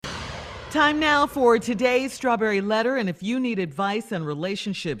Time now for today's Strawberry Letter. And if you need advice on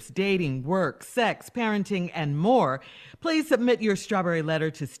relationships, dating, work, sex, parenting, and more, please submit your Strawberry Letter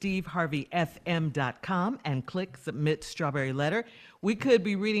to steveharveyfm.com and click Submit Strawberry Letter. We could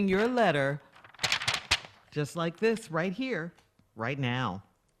be reading your letter just like this right here, right now.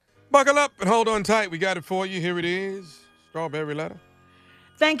 Buckle up and hold on tight. We got it for you. Here it is. Strawberry Letter.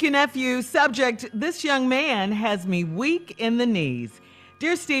 Thank you, nephew. Subject: this young man has me weak in the knees.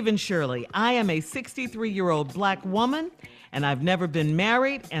 Dear Steve and Shirley, I am a 63-year-old black woman, and I've never been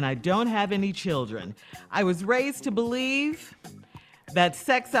married, and I don't have any children. I was raised to believe that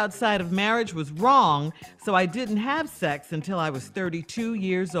sex outside of marriage was wrong, so I didn't have sex until I was 32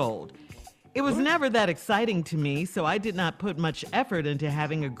 years old. It was never that exciting to me, so I did not put much effort into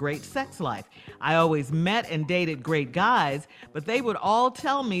having a great sex life. I always met and dated great guys, but they would all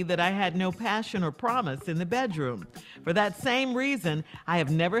tell me that I had no passion or promise in the bedroom. For that same reason, I have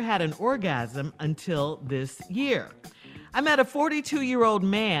never had an orgasm until this year. I met a 42-year-old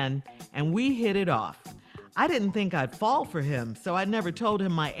man, and we hit it off. I didn't think I'd fall for him, so I never told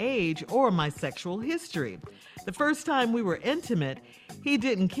him my age or my sexual history. The first time we were intimate, he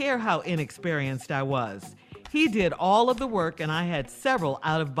didn't care how inexperienced I was. He did all of the work, and I had several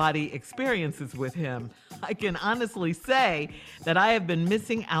out-of-body experiences with him. I can honestly say that I have been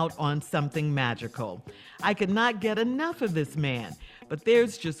missing out on something magical. I could not get enough of this man, but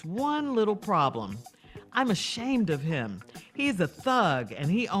there's just one little problem. I'm ashamed of him. He's a thug,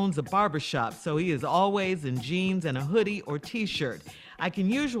 and he owns a barbershop, so he is always in jeans and a hoodie or t-shirt. I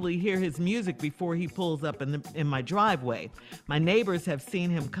can usually hear his music before he pulls up in my driveway. My neighbors have seen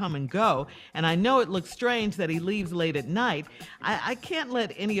him come and go, and I know it looks strange that he leaves late at night. I can't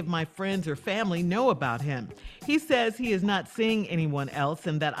let any of my friends or family know about him. He says he is not seeing anyone else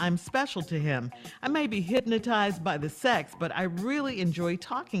and that I'm special to him. I may be hypnotized by the sex, but I really enjoy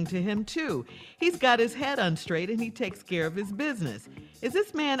talking to him too. He's got his head on straight and he takes care of his business. Is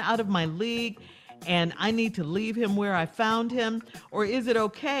this man out of my league and I need to leave him where I found him? Or is it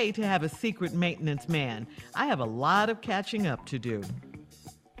okay to have a secret maintenance man? I have a lot of catching up to do.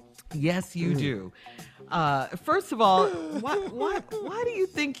 Yes, you do. First of all, why do you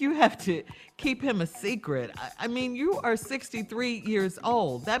think you have to keep him a secret? I mean, you are 63 years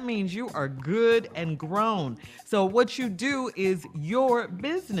old. That means you are good and grown. So what you do is your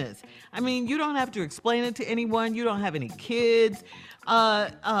business. I mean, you don't have to explain it to anyone. You don't have any kids.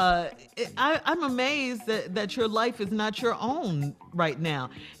 I'm amazed that your life is not your own right now.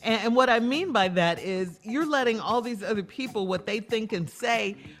 And what I mean by that is you're letting all these other people, what they think and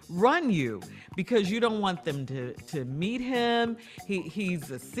say, run you because you don't want them to meet him.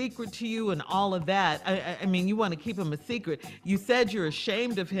 He's a secret to you and all of that. I mean, you want to keep him a secret. You said you're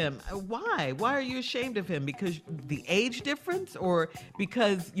ashamed of him. Why? Why are you ashamed of him? Because the age difference or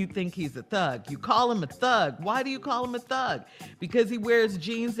because you think he's a thug? You call him a thug. Why do you call him a thug? Because he wears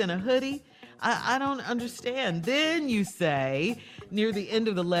jeans and a hoodie? I don't understand. Then you say near the end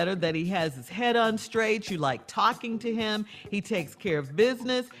of the letter that he has his head on straight. You like talking to him. He takes care of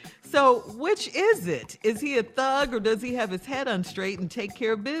business. So which is it? Is he a thug or does he have his head on straight and take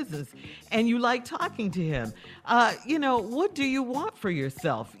care of business? And you like talking to him. What do you want for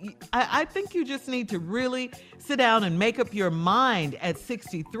yourself? I think you just need to really sit down and make up your mind at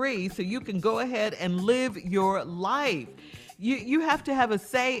 63 so you can go ahead and live your life. You have to have a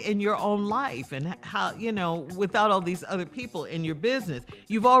say in your own life and how, without all these other people in your business.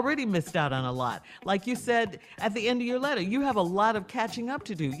 You've already missed out on a lot. Like you said at the end of your letter, you have a lot of catching up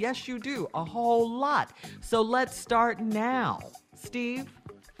to do. Yes, you do. A whole lot. So let's start now. Steve?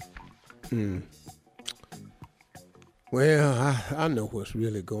 Well, I know what's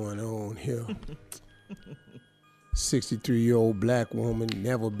really going on here. 63-year-old black woman,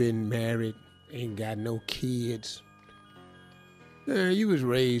 never been married, ain't got no kids. You was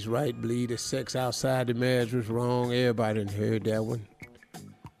raised right, believe that sex outside the marriage was wrong. Everybody done heard that one.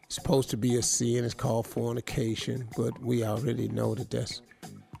 It's supposed to be a sin. It's called fornication, but we already know that that's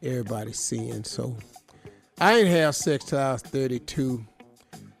everybody's sin. So I ain't have sex till I was 32.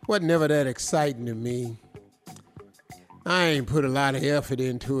 Wasn't never that exciting to me. I ain't put a lot of effort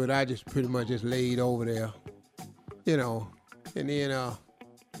into it. I just pretty much just laid over there, and then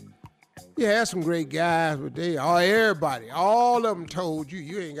you had some great guys, but everybody, all of them told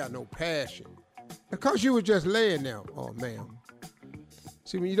you ain't got no passion. Because you was just laying there. Oh, man.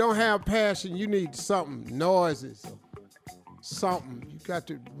 See, when you don't have passion, you need something, noises or something. You got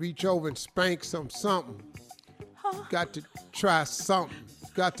to reach over and spank something. You got to try something. You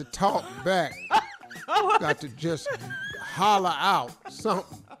got to talk back. You got to just holler out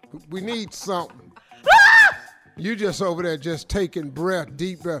something. We need something. You just over there just taking breath,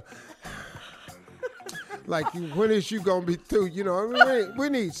 deep breath. Like, when is you gonna be through? You know, we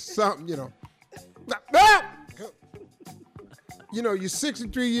need something, you know. You know, you're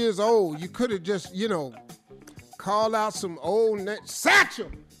 63 years old. You could have just, you know, called out some old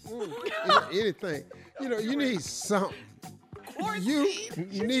Satchel. Anything. You know, you need something. You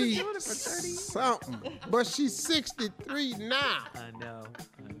need something. But she's 63 now. I know.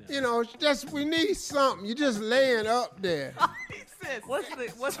 You know, we need something. You're just laying up there.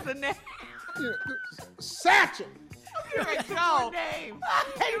 What's the name? You know, Satchel. Here we go.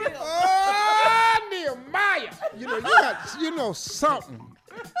 Oh, Nehemiah. You know, you got, something.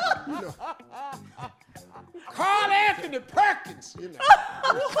 You know. Carl Anthony Perkins. You know.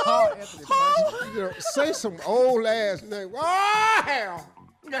 Carl Anthony Perkins. You know, say some old ass name. Oh, hell.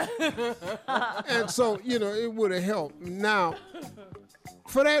 And so, you know, it would have helped. Now,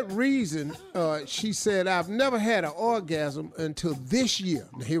 for that reason, she said, I've never had an orgasm until this year.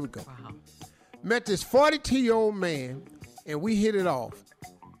 Now, here we go. Wow. Met this 42-year-old man, and we hit it off.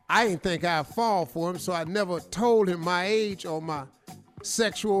 I didn't think I'd fall for him, so I never told him my age or my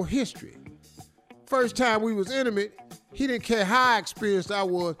sexual history. First time we was intimate, he didn't care how experienced I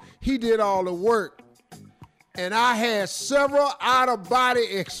was. He did all the work. And I had several out-of-body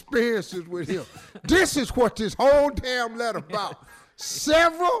experiences with him. This is what this whole damn letter about.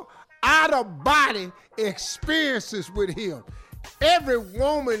 Several out-of-body experiences with him. Every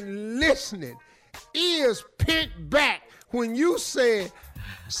woman listening, ears pinned back when you said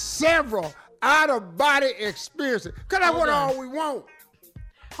several out-of-body experiences. Because that's what all we want.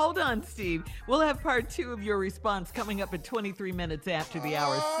 Hold on, Steve. We'll have part 2 of your response coming up at 23 minutes after the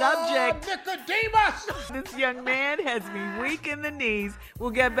hour. Subject: Nicodemus! This young man has me weak in the knees. We'll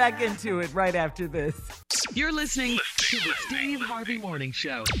get back into it right after this. You're listening to the Steve Harvey Morning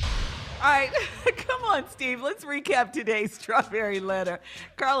Show. All right, come on, Steve. Let's recap today's strawberry letter.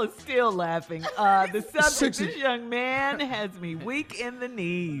 Carl is still laughing. The subject: this young man has me weak in the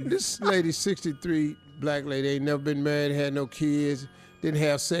knees. This lady, 63, black lady, ain't never been married, had no kids, didn't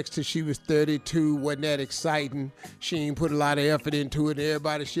have sex till she was 32, wasn't that exciting. She ain't put a lot of effort into it.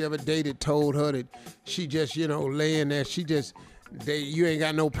 Everybody she ever dated told her that she just, laying there, you ain't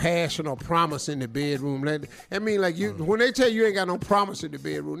got no passion or promise in the bedroom. That mean like when they tell you ain't got no promise in the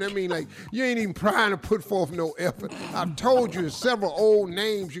bedroom, that mean like you ain't even trying to put forth no effort. I've told you several old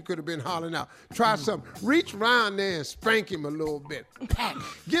names you could have been hollering out. Try something. Reach around there and spank him a little bit.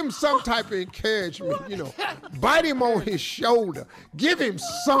 Give him some type of encouragement, Bite him on his shoulder. Give him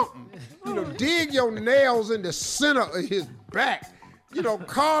something. Dig your nails in the center of his back.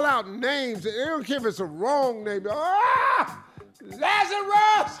 Call out names. They don't care if it's a wrong name.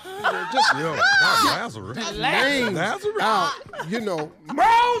 Lazarus! Lazarus. Names out,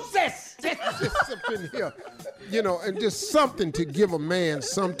 Moses! Just up in here. And just something to give a man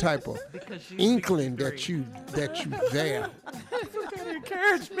some type of inkling that you there.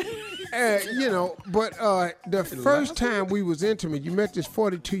 Encouragement. But the first time we was intimate, you met this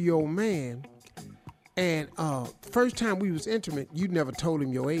 42-year-old man, and first time we was intimate, you never told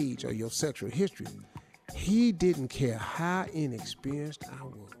him your age or your sexual history. He didn't care how inexperienced I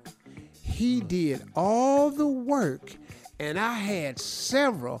was. He did all the work, and I had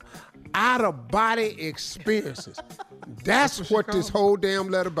several out-of-body experiences. That's what this whole damn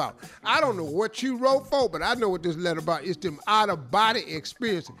letter about. I don't know what you wrote for, but I know what this letter about. It's them out-of-body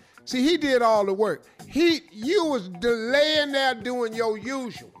experiences. See, he did all the work. You was laying there doing your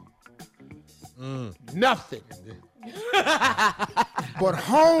usual. Nothing. But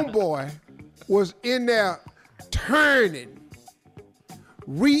homeboy was in there turning,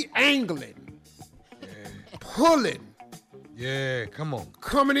 re-angling, pulling. Yeah, come on.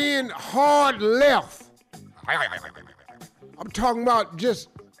 Coming in hard left. I'm talking about just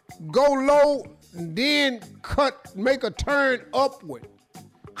go low and then make a turn upward.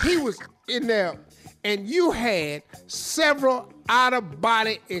 He was in there, and you had several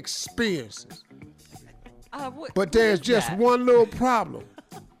out-of-body experiences. But there's just one little problem.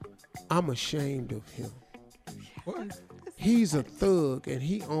 I'm ashamed of him. What? He's a thug and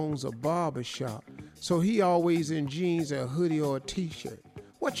he owns a barber shop, so he always in jeans, a hoodie, or a t-shirt.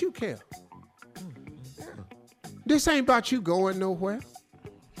 What you care? This ain't about you going nowhere.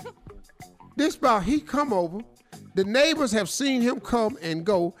 This about he come over. The neighbors have seen him come and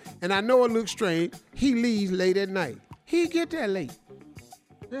go, and I know it looks strange. He leaves late at night. He get there late.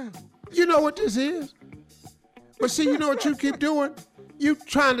 Yeah. You know what this is? But see, you know what you keep doing? You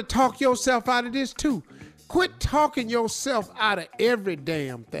trying to talk yourself out of this too. Quit talking yourself out of every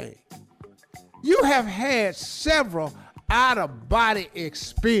damn thing. You have had several out-of-body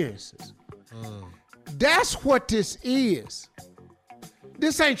experiences. That's what this is.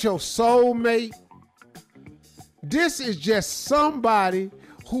 This ain't your soulmate. This is just somebody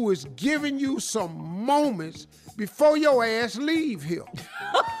who is giving you some moments before your ass leave here.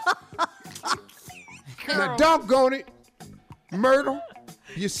 Now, doggone it, Myrtle,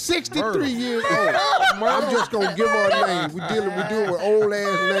 you're 63 years old. I'm just going to give her a name. We're dealing with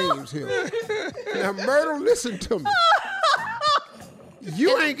old-ass names here. Now, Myrtle, listen to me.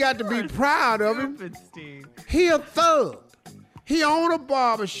 You ain't got to be proud of him. He a thug. He own a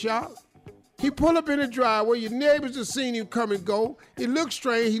barber shop. He pull up in the driveway. Your neighbors have seen him come and go. He looks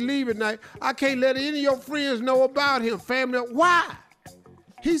strange. He leave at night. I can't let any of your friends know about him. Family, why?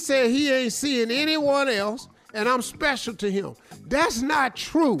 He said he ain't seeing anyone else, and I'm special to him. That's not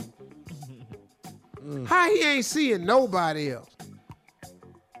true. How he ain't seeing nobody else?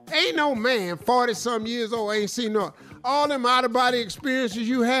 Ain't no man 40-some years old ain't seen no. All them out-of-body experiences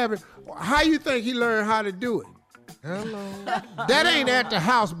you having, how you think he learned how to do it? Hello. That ain't at the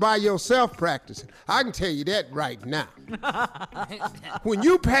house by yourself practicing. I can tell you that right now. When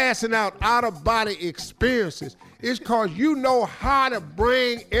you passing out body experiences, it's cause you know how to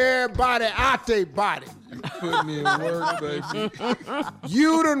bring everybody out their body. You put me in work, baby.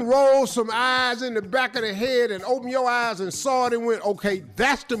 You done rolled some eyes in the back of the head and opened your eyes and saw it and went, okay,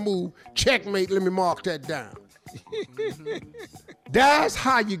 that's the move. Checkmate, let me mark that down. That's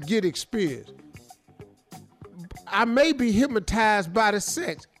how you get experience. I may be hypnotized by the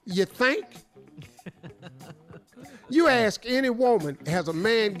sex. You think? You ask any woman, has a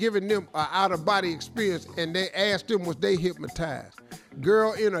man given them an out-of-body experience, and they ask them, was they hypnotized?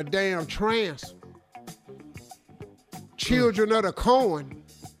 Girl in a damn trance. Children of the Corn.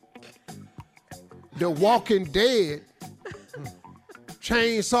 The Walking Dead.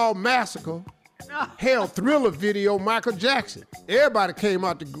 Chainsaw Massacre. Hell, Thriller video, Michael Jackson. Everybody came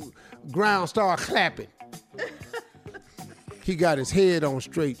out the ground, started clapping. He got his head on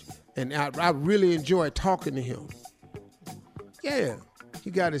straight, and I really enjoyed talking to him. Yeah, he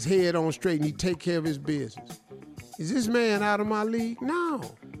got his head on straight, and he take care of his business. Is this man out of my league? No,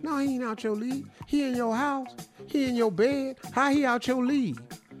 he ain't out your league. He in your house. He in your bed. How he out your league?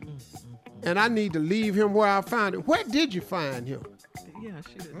 And I need to leave him where I found him. Where did you find him? Yeah,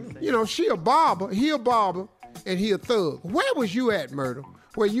 she didn't say. You know, she a barber, he a barber, and he a thug. Where was you at, Myrtle?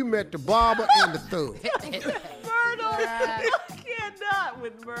 Where you met the barber and the thug? Myrtle! I cannot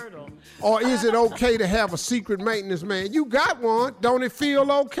with Myrtle. Or is it okay to have a secret maintenance man? You got one. Don't it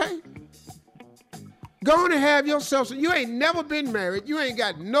feel okay? Go on and have yourself some. You ain't never been married. You ain't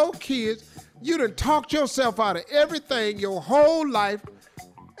got no kids. You done talked yourself out of everything your whole life.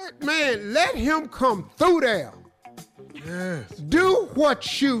 Man, let him come through there. Yes. Do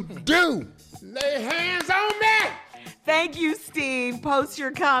what you do. Lay hands on me. Thank you, Steve. Post your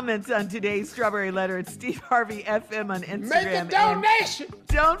comments on today's Strawberry Letter at Steve Harvey FM on Instagram. Make a donation. And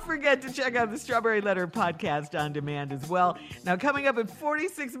don't forget to check out the Strawberry Letter podcast on demand as well. Now, coming up at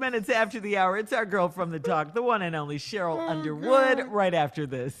 46 minutes after the hour, it's our girl from the talk, the one and only Cheryl Underwood, right after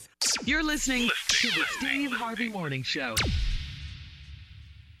this. You're listening to the Steve Harvey Morning Show.